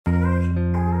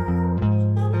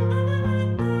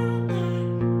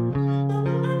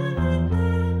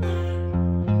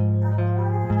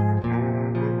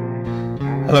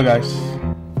Hello guys,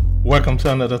 welcome to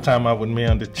another time out with me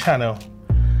on the channel.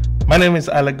 My name is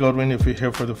Alec Godwin if you're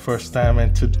here for the first time,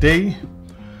 and today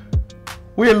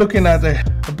we're looking at a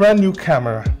brand new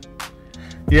camera.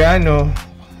 Yeah, I know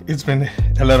it's been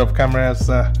a lot of cameras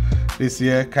this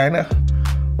year kinda,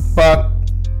 but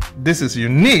this is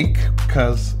unique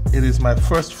because it is my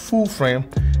first full frame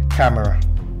camera.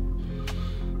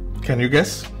 Can you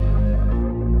guess?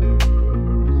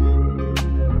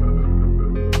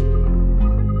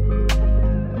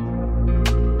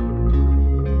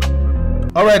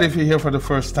 Alright, if you're here for the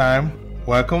first time,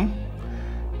 welcome.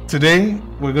 Today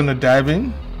we're gonna dive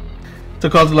in. To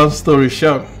cut a long story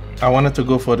short, I wanted to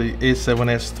go for the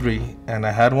A7S III, and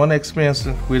I had one experience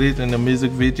with it in the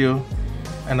music video,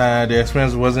 and the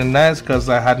experience wasn't nice because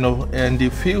I had no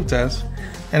ND filters,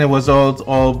 and it was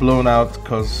all blown out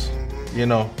because, you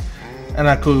know, and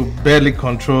I could barely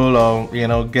control or, you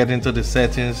know, get into the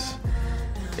settings.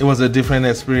 It was a different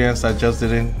experience. I just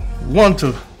didn't want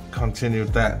to continue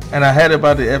that. And I heard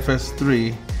about the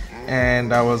FS3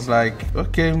 and I was like,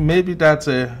 okay, maybe that's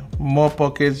a more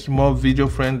packaged, more video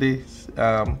friendly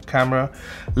camera.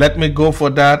 Let me go for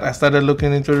that. I started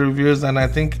looking into reviews, and I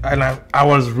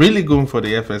was really going for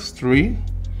the FS3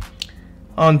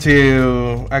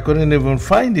 until I couldn't even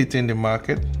find it in the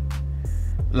market.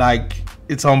 Like,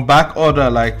 it's on back order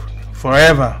like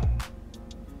forever.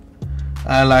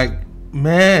 I like,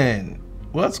 man,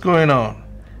 what's going on?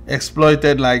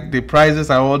 Exploited, like the prices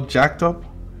are all jacked up,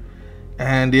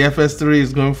 and the FS3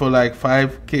 is going for like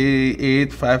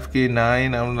 5K8,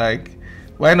 5K9. I'm like,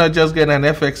 why not just get an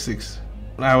FX6?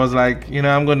 I was like, you know,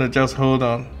 I'm gonna just hold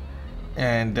on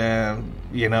and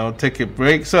you know, take a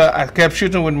break. So I kept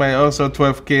shooting with my URSA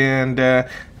 12K, and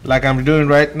like I'm doing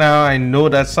right now, I know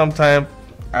that sometime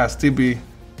I'll still be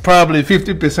probably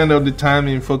 50% of the time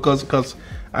in focus because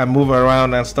I move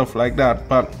around and stuff like that,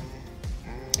 but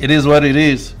it is what it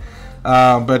is.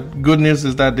 But good news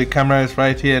is that the camera is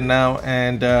right here now,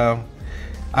 and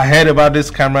I heard about this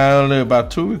camera only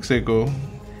about 2 weeks ago,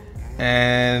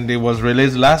 and it was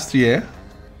released last year.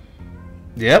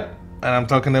 Yep, and I'm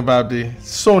talking about the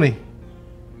Sony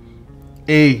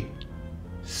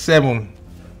A7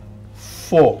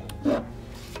 IV.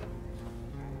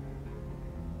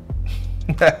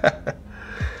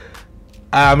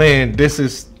 I mean, this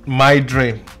is my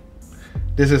dream.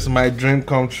 This is my dream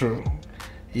come true,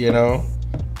 you know.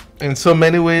 In so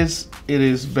many ways, it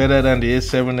is better than the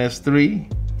A7S III.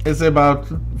 It's about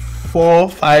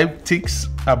 4-5 ticks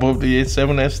above the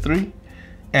A7S III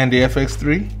and the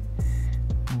FX3.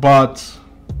 But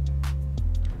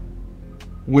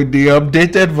with the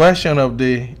updated version of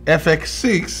the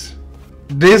FX6,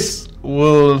 this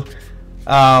will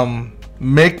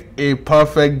make a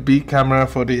perfect B camera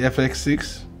for the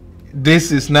FX6.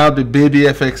 This is now the baby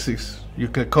FX6. You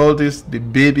can call this the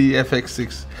baby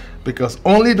FX6 because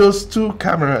only those two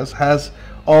cameras has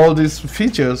all these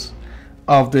features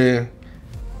of the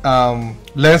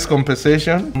lens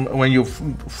compensation. When you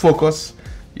focus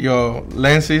your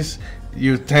lenses,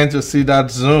 you tend to see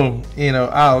that zoom in or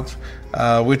out,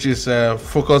 which is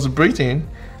focus breathing.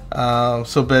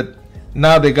 But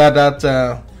now they got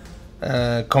that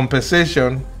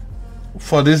compensation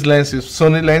for these lenses,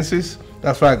 Sony lenses.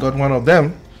 That's why I got one of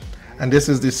them. And this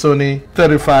is the Sony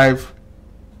 35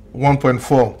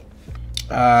 1.4.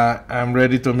 I'm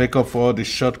ready to make up for all the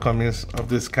shortcomings of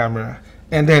this camera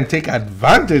and then take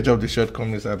advantage of the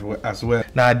shortcomings as well.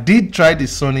 Now, I did try the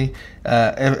Sony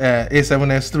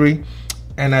A7S III,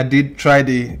 and I did try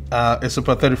the a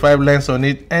Super 35 lens on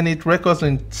it, and it records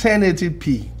in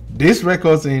 1080p. This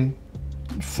records in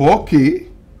 4K,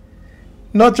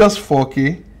 not just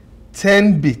 4K,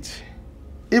 10-bit.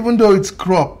 Even though it's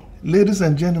cropped, ladies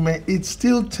and gentlemen, it's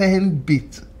still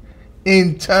 10-bit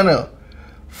internal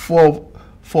for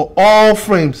all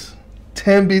frames.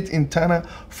 10-bit internal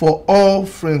for all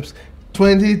frames.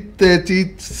 20,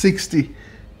 30, 60,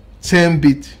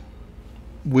 10-bit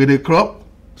with a crop.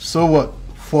 So what?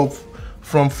 From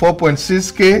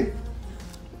 4.6K,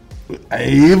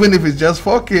 even if it's just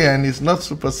 4K and it's not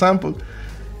super sampled,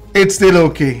 it's still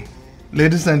okay.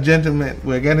 Ladies and gentlemen,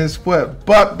 we're getting spoiled,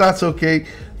 but that's okay.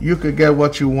 You could get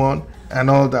what you want and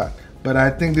all that. But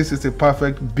I think this is a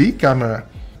perfect B camera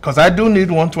because I do need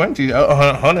 120.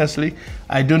 Honestly,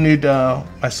 I do need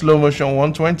my slow motion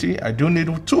 120. I do need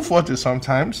 240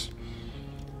 sometimes,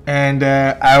 and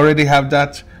I already have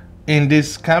that in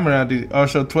this camera, the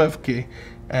URSA 12K.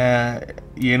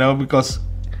 You know, because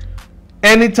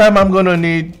anytime I'm gonna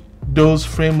need those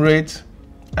frame rates,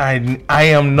 I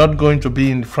am not going to be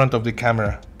in front of the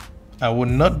camera. I will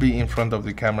not be in front of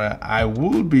the camera. I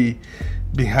will be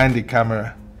behind the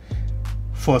camera.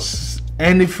 for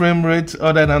any frame rate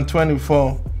other than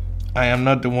 24, I am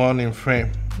not the one in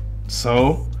frame,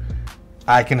 so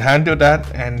I can handle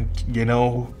that and, you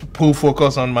know, pull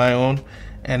focus on my own,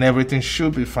 and everything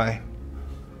should be fine.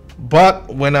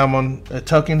 But when I'm on a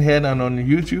talking head and on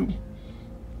YouTube,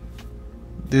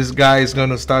 this guy is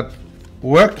gonna start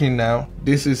working now.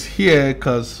 This is here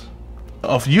because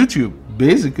of YouTube,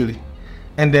 basically.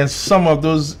 And then some of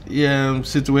those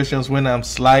situations when I'm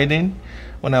sliding,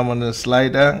 when I'm on the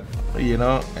slider, you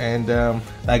know, and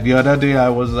like the other day I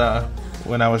was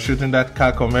when I was shooting that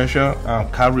car commercial,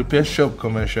 car repair shop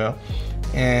commercial,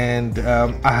 and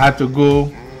I had to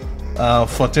go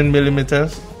 14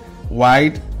 millimeters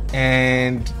wide,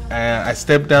 and I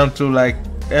stepped down to like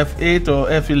f8 or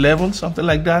f11, something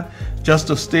like that, just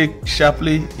to stay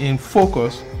sharply in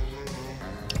focus.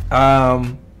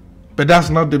 But that's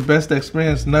not the best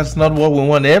experience. That's not what we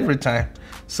want every time.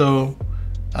 So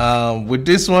with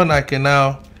this one, I can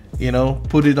now, you know,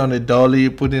 put it on a dolly,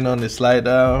 put it on the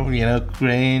slider, you know,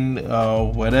 crane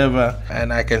or whatever,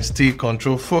 and I can still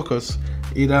control focus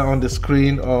either on the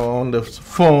screen or on the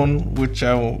phone, which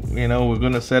you know, we're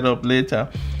gonna set up later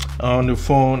on the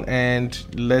phone, and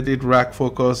let it rack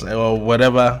focus or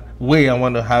whatever way I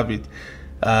want to have it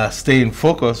stay in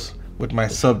focus with my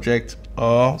subject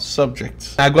or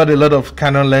subjects. I got a lot of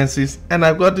Canon lenses, and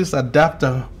I've got this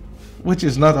adapter, which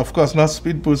is not, of course, not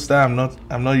speed booster. I'm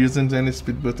not using any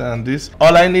speed booster on this.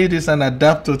 All I need is an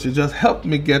adapter to just help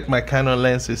me get my Canon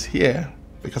lenses here,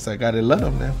 because I got a lot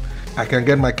of them. I can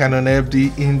get my Canon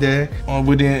FD in there,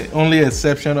 with the only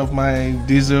exception of my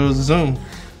diesel zoom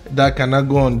that cannot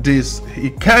go on this.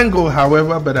 It can go,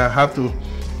 however, but I have to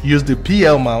use the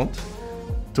PL mount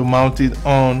to mount it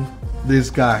on this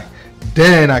guy.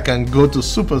 Then I can go to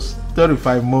Super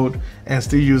 35 mode and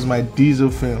still use my diesel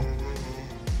film.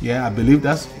 Yeah, I believe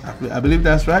that's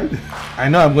right. I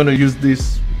know I'm going to use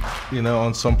this, you know,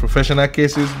 on some professional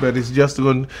cases, but it's just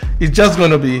going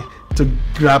to be to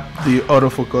grab the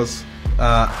autofocus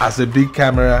as a big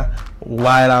camera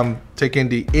while I'm taking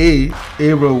the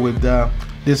A roll with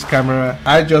this camera.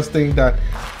 I just think that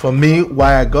for me,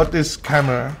 why I got this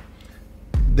camera,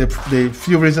 the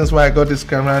few reasons why I got this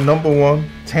camera: number one,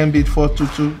 10-bit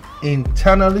 422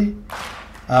 internally.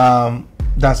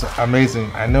 That's amazing.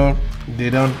 I know they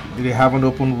haven't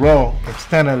opened RAW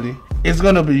externally. It's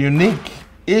gonna be unique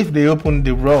if they open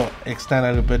the RAW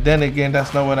externally, but then again,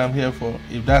 that's not what I'm here for.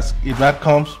 If that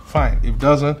comes, fine. If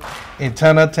doesn't,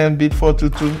 internal 10-bit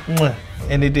 422,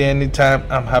 any day, anytime,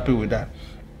 I'm happy with that.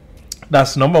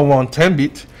 That's number one,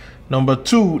 10-bit. Number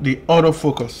two, the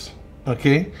autofocus.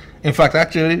 Okay, in fact,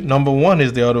 actually, number one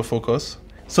is the autofocus.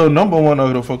 So number one,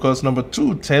 autofocus. Number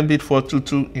two, 10-bit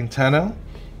 422 internal,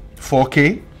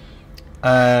 4K.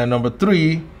 Number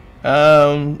three,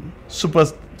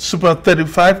 Super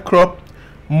 35 crop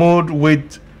mode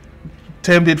with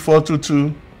 10-bit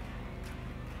 422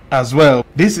 as well.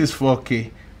 This is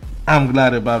 4K. I'm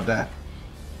glad about that.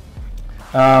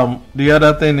 The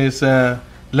other thing is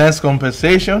lens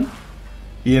compensation.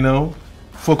 You know,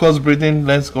 focus breathing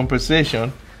lens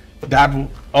compensation. That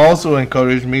also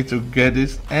encouraged me to get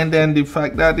this. And then the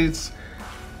fact that it's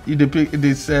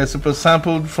super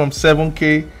sampled from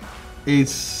 7K,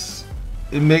 it's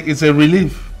a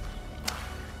relief.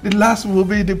 The last will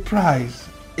be the price.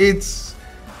 It's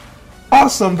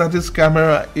awesome that this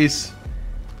camera is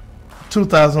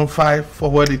 $2,500 for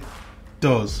what it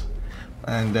does,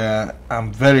 and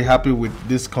I'm very happy with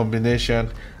this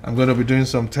combination. I'm going to be doing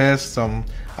some tests.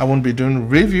 I won't be doing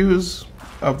reviews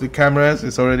of the cameras,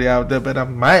 it's already out there, but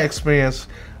my experience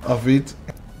of it.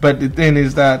 But the thing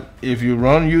is that if you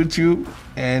run YouTube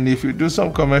and if you do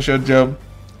some commercial job,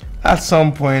 at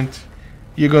some point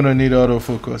you're gonna need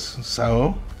autofocus.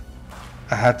 So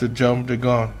I had to jump the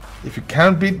gun. If you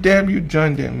can't beat them, you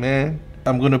join them, man.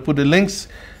 I'm gonna put the links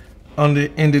in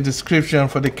the description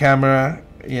for the camera,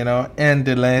 you know, and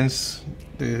the lens,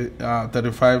 the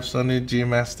 35 Sony G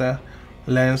Master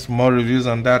lens. More reviews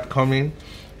on that coming,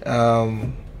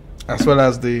 as well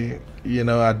as the, you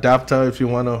know, adapter if you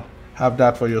want to have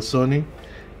that for your Sony.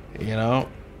 You know,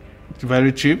 it's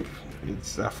very cheap,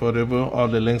 it's affordable. All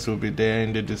the links will be there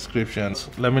in the description.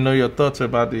 Let me know your thoughts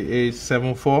about the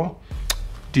A7 IV.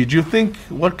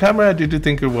 What camera did you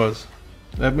think it was?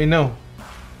 Let me know.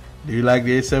 Do you like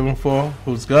the A7 IV?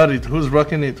 Who's got it? Who's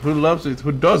rocking it? Who loves it?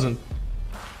 Who doesn't?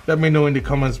 Let me know in the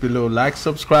comments below. Like,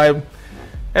 subscribe,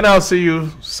 and I'll see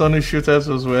you Sony shooters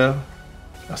as well.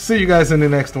 I'll see you guys in the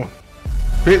next one.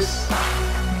 Peace.